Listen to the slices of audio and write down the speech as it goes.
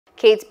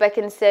Kate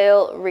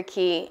Beckinsale,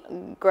 Ricky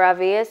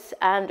Gervais,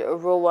 and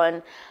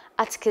Rowan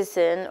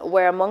Atkinson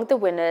were among the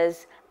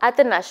winners at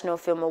the National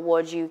Film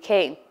Awards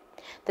UK.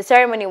 The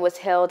ceremony was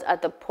held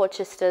at the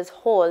Porchester's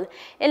Hall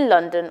in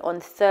London on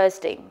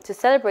Thursday to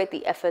celebrate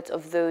the efforts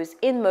of those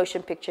in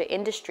motion picture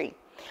industry,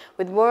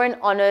 with Warren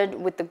honored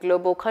with the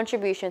Global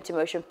Contribution to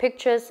Motion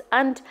Pictures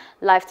and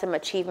Lifetime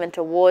Achievement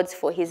Awards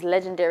for his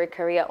legendary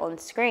career on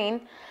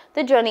screen.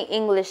 The Johnny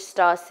English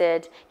star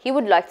said he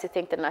would like to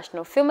thank the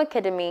National Film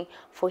Academy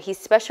for his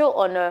special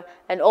honor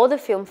and all the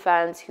film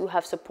fans who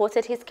have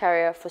supported his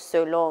career for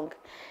so long.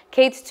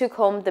 Kate took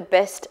home the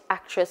Best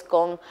Actress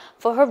gong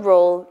for her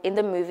role in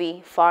the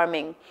movie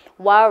Farming,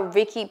 while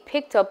Ricky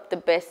picked up the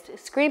Best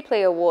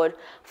Screenplay award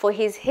for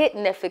his hit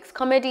Netflix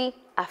comedy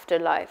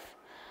Afterlife.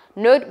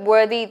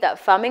 Noteworthy that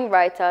Farming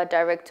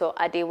writer-director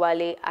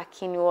Adewale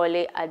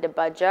Akinwole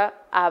Adebaja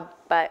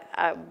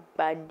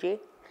Agbaje.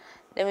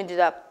 Let me do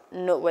that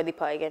noteworthy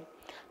part again.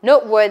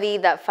 Noteworthy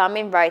that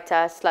Farming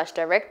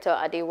writer/director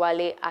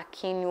Adewale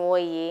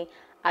Akinwole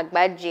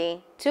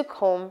Agbaje took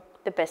home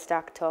the Best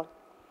Actor.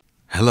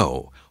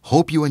 Hello,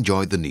 hope you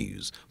enjoyed the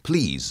news.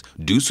 Please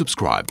do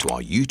subscribe to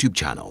our YouTube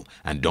channel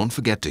and don't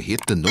forget to hit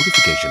the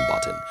notification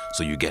button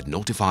so you get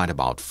notified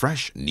about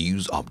fresh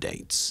news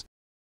updates.